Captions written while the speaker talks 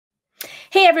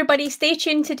Hey everybody, stay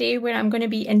tuned today where I'm going to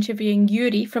be interviewing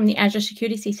Yuri from the Azure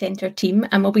Security Centre team,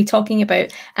 and we'll be talking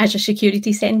about Azure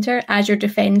Security Centre, Azure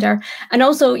Defender, and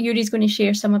also Yuri's going to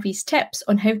share some of his tips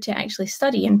on how to actually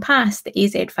study and pass the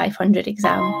AZ 500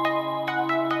 exam.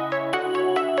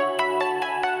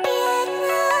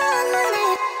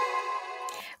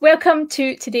 Welcome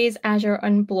to today's Azure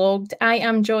Unblogged. I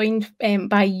am joined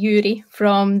by Yuri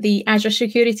from the Azure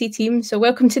Security team. So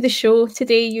welcome to the show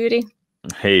today, Yuri.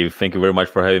 Hey, thank you very much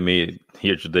for having me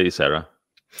here today, Sarah.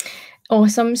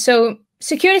 Awesome. So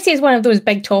security is one of those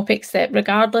big topics that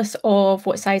regardless of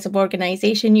what size of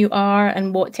organization you are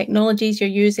and what technologies you're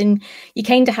using, you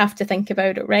kind of have to think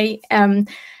about it, right?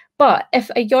 But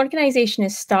if a organization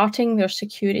is starting their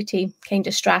security kind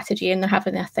of strategy and they're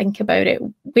having a think about it,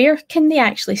 where can they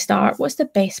actually start? What's the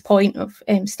best point of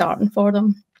starting for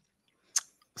them?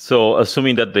 So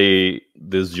assuming that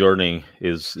this journey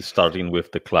is starting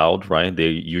with the cloud, right? They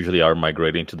usually are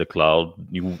migrating to the cloud.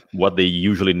 What they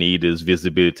usually need is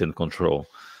visibility and control.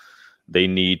 They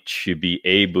need to be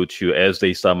able to, as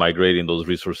they start migrating those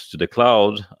resources to the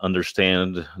cloud,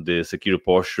 understand the security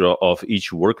posture of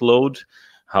each workload,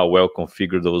 how well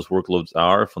configured those workloads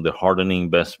are from the hardening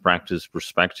best practice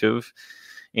perspective,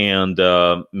 and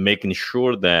making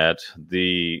sure that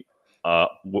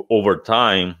over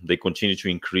time, they continue to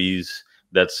increase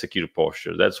that security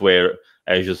posture. That's where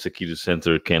Azure Security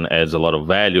Center can add a lot of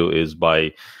value, is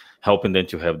by helping them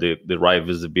to have the right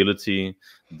visibility,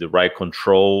 the right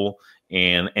control,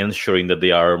 and ensuring that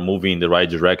they are moving in the right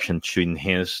direction to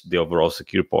enhance the overall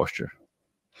security posture.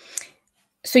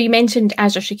 So you mentioned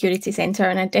Azure Security Centre,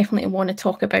 and I definitely want to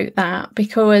talk about that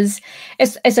because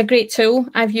it's a great tool.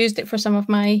 I've used it for some of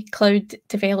my cloud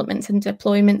developments and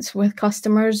deployments with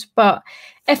customers. But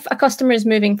if a customer is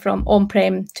moving from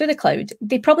on-prem to the cloud,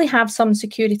 they probably have some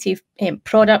security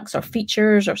products or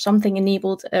features or something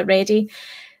enabled already.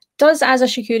 Does Azure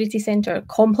Security Centre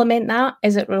complement that?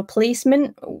 Is it a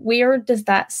replacement? Where does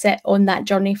that sit on that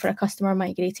journey for a customer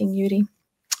migrating, Yuri?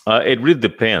 It really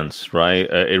depends, right?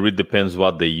 It really depends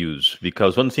what they use,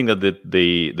 because one thing that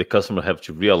the customer have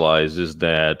to realize is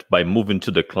that by moving to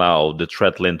the cloud, the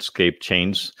threat landscape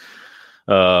changes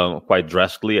quite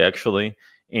drastically, actually,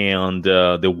 and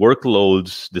the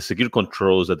workloads, the security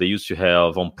controls that they used to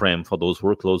have on-prem for those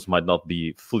workloads might not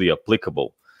be fully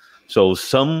applicable. So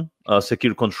some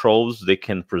security controls they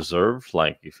can preserve,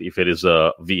 like if it is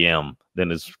a VM, then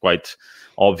it's quite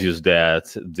obvious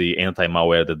that the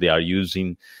anti-malware that they are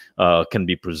using can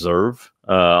be preserved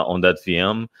on that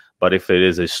VM. But if it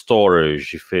is a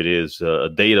storage, if it is a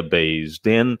database,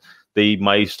 then they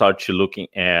might start to looking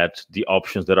at the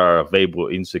options that are available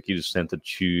in Security Center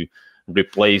to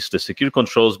replace the security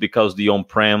controls, because the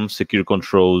on-prem security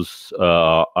controls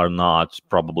are not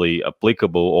probably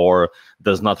applicable or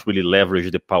does not really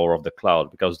leverage the power of the cloud,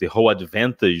 because the whole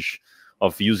advantage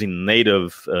of using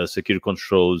native security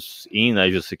controls in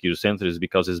Azure Security Center is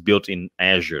because it's built in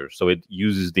Azure. So it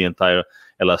uses the entire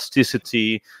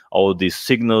elasticity, all the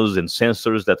signals and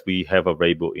sensors that we have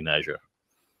available in Azure.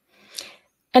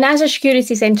 And Azure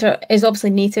Security Centre is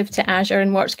obviously native to Azure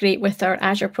and works great with our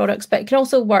Azure products, but it can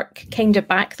also work kind of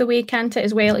back the way, can't it,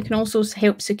 as well? It can also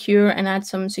help secure and add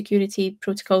some security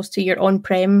protocols to your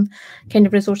on-prem kind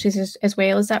of resources as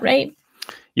well. Is that right?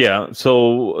 Yeah,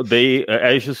 so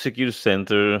Azure Security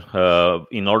Center,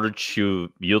 in order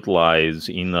to utilize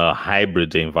in a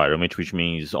hybrid environment, which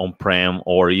means on-prem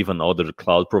or even other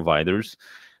cloud providers,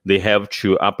 they have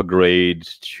to upgrade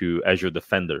to Azure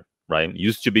Defender. Right, it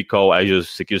used to be called Azure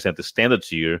Security Center Standard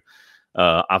Tier.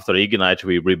 After Ignite,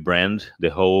 we rebrand the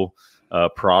whole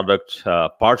product.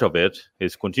 Part of it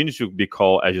is continues to be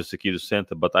called Azure Security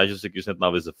Center, but Azure Security Center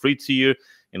now is a free tier,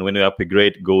 and when you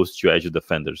upgrade, it goes to Azure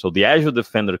Defender. So the Azure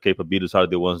Defender capabilities are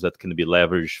the ones that can be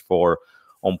leveraged for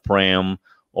on-prem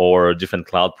or different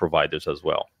cloud providers as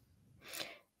well.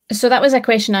 So that was a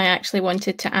question I actually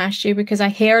wanted to ask you, because I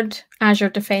heard Azure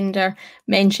Defender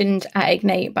mentioned at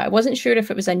Ignite, but I wasn't sure if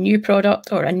it was a new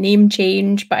product or a name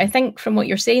change. But I think from what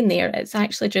you're saying there, it's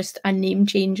actually just a name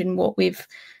change in what we've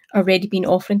already been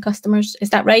offering customers.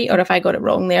 Is that right? Or have I got it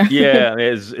wrong there? Yeah,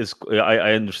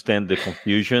 I understand the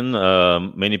confusion.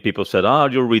 Many people said,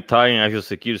 you're retiring Azure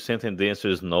Security Center, and the answer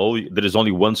is no. There is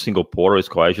only one single portal. It's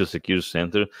called Azure Security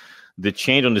Center. The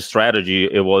change on the strategy,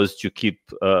 it was to keep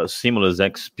seamless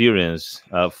experience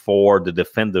for the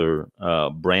Defender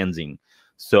branding.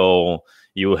 So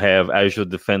you have Azure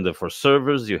Defender for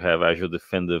servers, you have Azure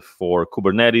Defender for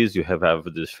Kubernetes, you have Azure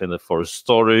Defender for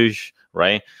storage,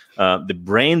 right? The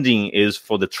branding is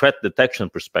for the threat detection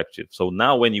perspective. So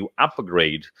now when you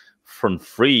upgrade from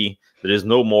free, there is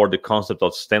no more the concept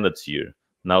of standard tier.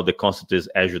 Now the concept is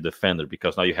Azure Defender,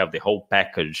 because now you have the whole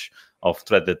package of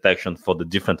threat detection for the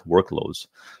different workloads.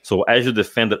 So Azure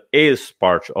Defender is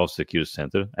part of Security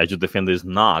Center. Azure Defender is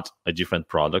not a different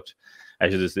product.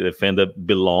 Azure Defender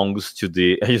belongs to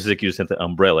the Azure Security Center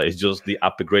umbrella. It's just the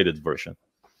upgraded version.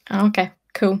 Okay,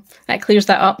 cool. That clears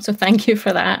that up. So thank you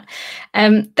for that.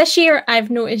 This year, I've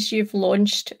noticed you've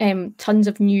launched tons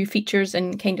of new features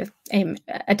and kind of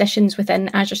additions within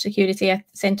Azure Security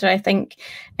Centre. I think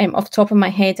off the top of my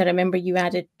head, I remember you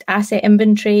added asset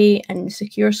inventory and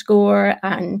secure score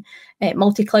and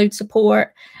multi-cloud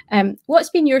support. What's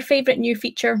been your favorite new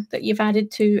feature that you've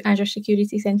added to Azure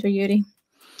Security Centre, Yuri?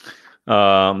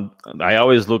 I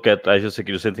always look at Azure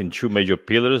Security Center in two major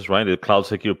pillars, right? The Cloud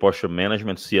Security Posture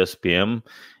Management, CSPM,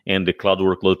 and the Cloud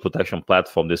Workload Protection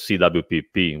Platform, the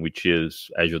CWPP, which is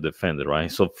Azure Defender,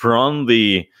 right? So from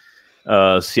the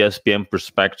CSPM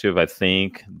perspective, I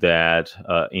think that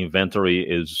inventory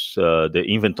is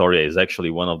actually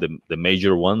one of the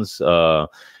major ones.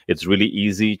 It's really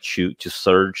easy to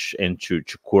search and to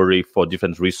query for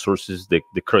different resources, the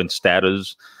current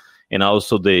status. And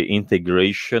also the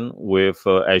integration with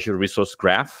Azure Resource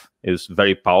Graph is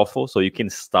very powerful. So you can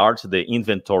start the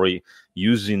inventory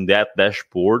using that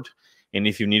dashboard. And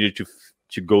if you needed to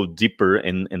go deeper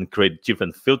and create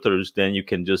different filters, then you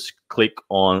can just click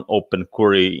on Open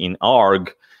Query in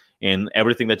ARG, and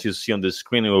everything that you see on the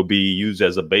screen will be used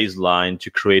as a baseline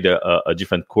to create a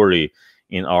different query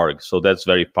in ARG. So that's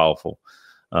very powerful.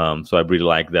 So I really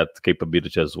like that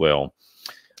capability as well.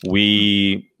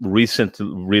 We recently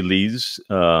released,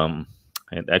 and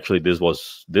actually this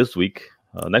was this week,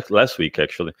 last week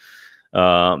actually,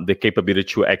 the capability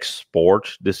to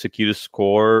export the security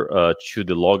score to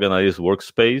the log analysis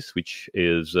workspace, which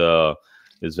is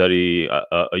very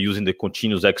using the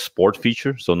continuous export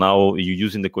feature. So now you're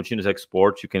using the continuous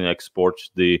export, you can export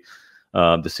the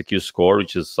security score,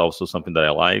 which is also something that I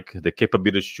like. The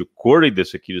capability to query the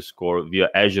security score via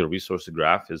Azure Resource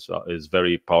Graph is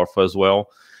very powerful as well.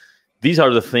 These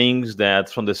are the things that,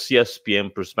 from the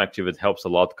CSPM perspective, it helps a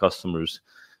lot customers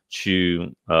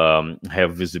to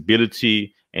have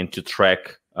visibility and to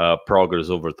track progress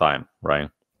over time, right?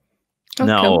 Okay.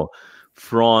 Now,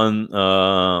 from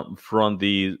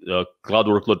the Cloud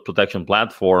Workload Protection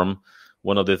Platform,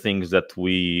 one of the things that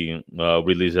we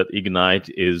released at Ignite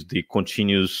is the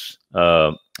continuous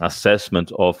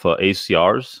assessment of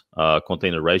ACRs,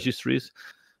 container registries,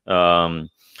 and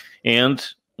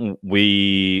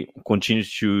we continue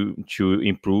to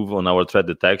improve on our threat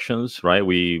detections, right?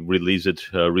 We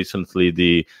released recently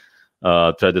the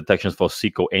threat detections for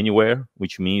SQL Anywhere,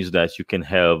 which means that you can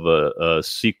have a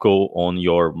SQL on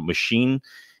your machine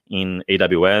in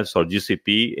AWS or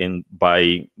GCP, and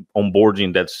by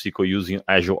onboarding that SQL using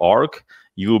Azure Arc,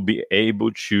 you will be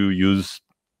able to use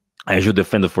Azure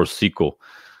Defender for SQL.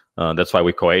 That's why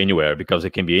we call it Anywhere, because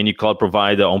it can be any cloud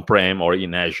provider, on-prem or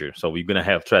in Azure. So we're going to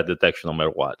have threat detection no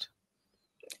matter what.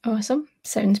 Awesome.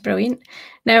 Sounds brilliant.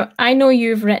 Now, I know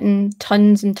you've written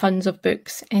tons and tons of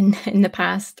books in the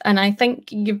past, and I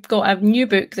think you've got a new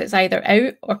book that's either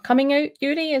out or coming out,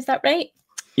 Yuri. Is that right?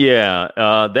 Yeah,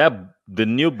 the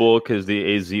new book is the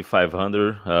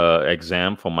AZ500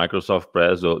 exam from Microsoft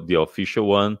Press, the official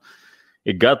one.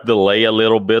 It got delayed a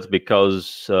little bit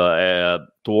because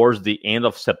towards the end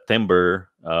of September,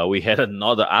 we had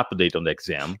another update on the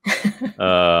exam.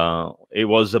 It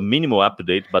was a minimal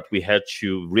update, but we had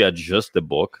to readjust the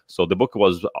book. So the book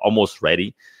was almost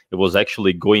ready. It was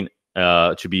actually going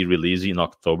to be released in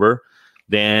October.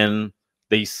 Then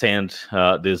they sent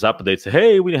this update, say,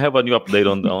 hey, we have a new update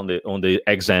on the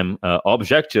exam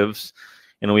objectives.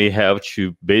 And we have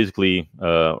to basically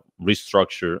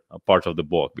restructure a part of the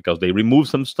book because they remove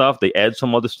some stuff, they add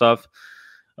some other stuff.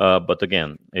 But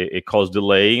again, it caused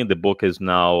delay. The book is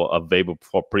now available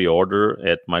for pre-order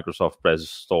at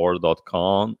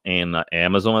MicrosoftPressStore.com and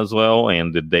Amazon as well.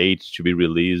 And the date to be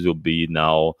released will be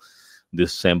now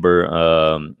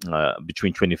December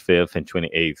between 25th and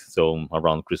 28th, so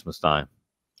around Christmas time.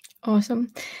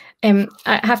 Awesome. I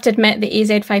have to admit the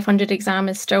AZ500 exam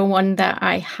is still one that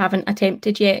I haven't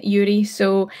attempted yet, Yuri.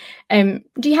 So do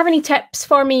you have any tips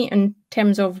for me in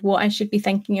terms of what I should be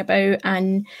thinking about?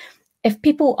 And if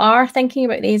people are thinking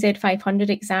about the AZ500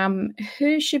 exam,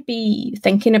 who should be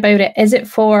thinking about it? Is it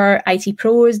for IT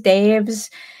pros,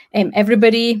 devs,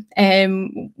 everybody?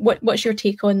 What's your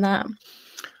take on that?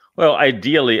 Well,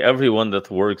 ideally, everyone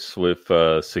that works with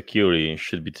security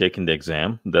should be taking the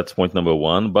exam. That's point number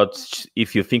one. But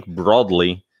if you think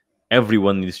broadly,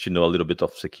 everyone needs to know a little bit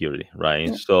of security, right?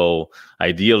 Yeah. So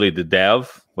ideally, the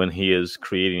dev, when he is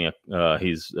creating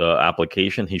his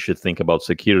application, he should think about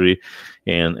security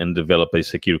and develop a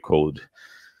secure code.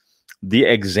 The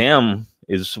exam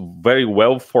is very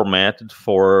well formatted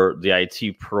for the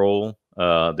IT pro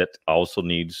that also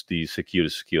needs the security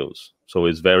skills. So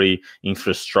it's very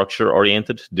infrastructure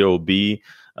oriented. There will be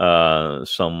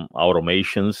some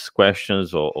automations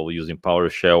questions or using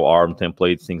PowerShell, ARM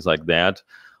templates, things like that.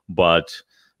 But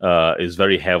is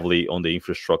very heavily on the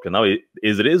infrastructure. Now, it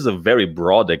is a very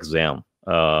broad exam.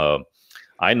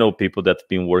 I know people that have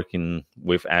been working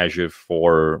with Azure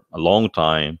for a long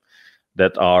time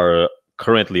that are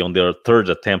currently on their third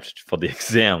attempt for the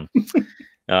exam.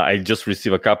 I just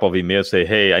received a couple of emails say,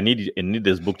 "Hey, I need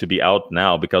this book to be out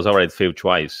now because I already failed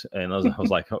twice." And I was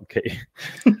like, "Okay."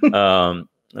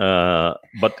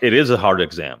 But it is a hard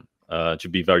exam. To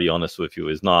be very honest with you,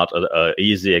 it's not an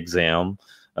easy exam.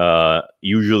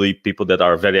 Usually, people that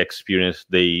are very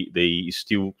experienced, they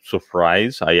still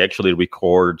surprise. I actually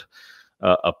record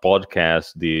a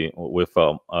podcast with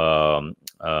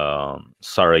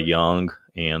Sarah Young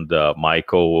and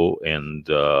Michael and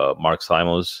Mark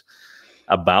Simons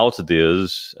about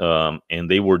this, and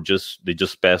they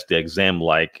just passed the exam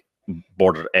like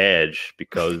border edge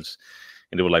because,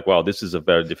 and they were like, "Wow, this is a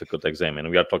very difficult exam." And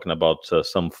we are talking about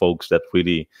some folks that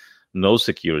really know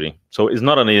security, so it's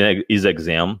not an easy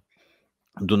exam.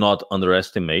 Do not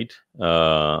underestimate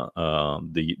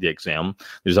the exam.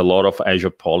 There's a lot of Azure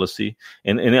policy,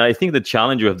 and I think the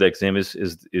challenge of the exam is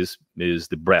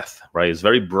the breadth, right? It's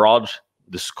very broad,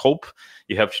 the scope.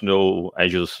 You have to know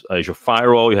Azure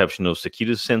Firewall. You have to know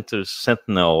Security Center,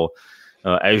 Sentinel,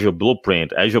 Azure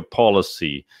Blueprint, Azure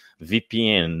Policy,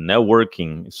 VPN,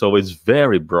 networking. So it's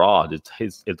very broad.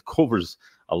 It covers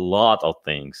a lot of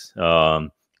things,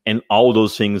 and all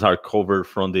those things are covered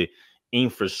from the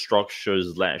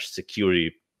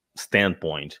infrastructure/security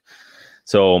standpoint.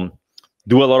 So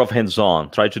do a lot of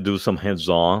hands-on. Try to do some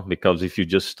hands-on, because if you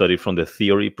just study from the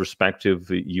theory perspective,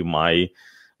 you might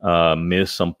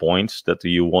miss some points that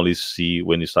you only see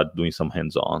when you start doing some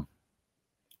hands-on.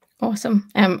 Awesome.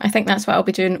 I think that's what I'll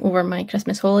be doing over my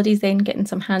Christmas holidays then, getting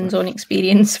some hands-on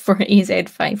experience for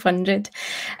AZ500.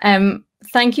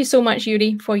 Thank you so much,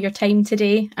 Yuri, for your time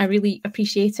today. I really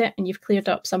appreciate it, and you've cleared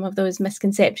up some of those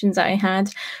misconceptions that I had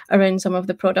around some of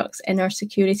the products in our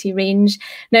security range.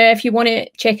 Now, if you want to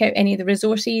check out any of the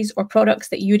resources or products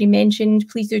that Yuri mentioned,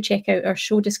 please do check out our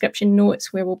show description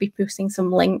notes, where we'll be posting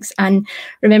some links. And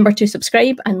remember to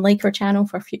subscribe and like our channel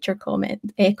for future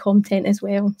content as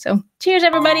well. So cheers,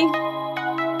 everybody.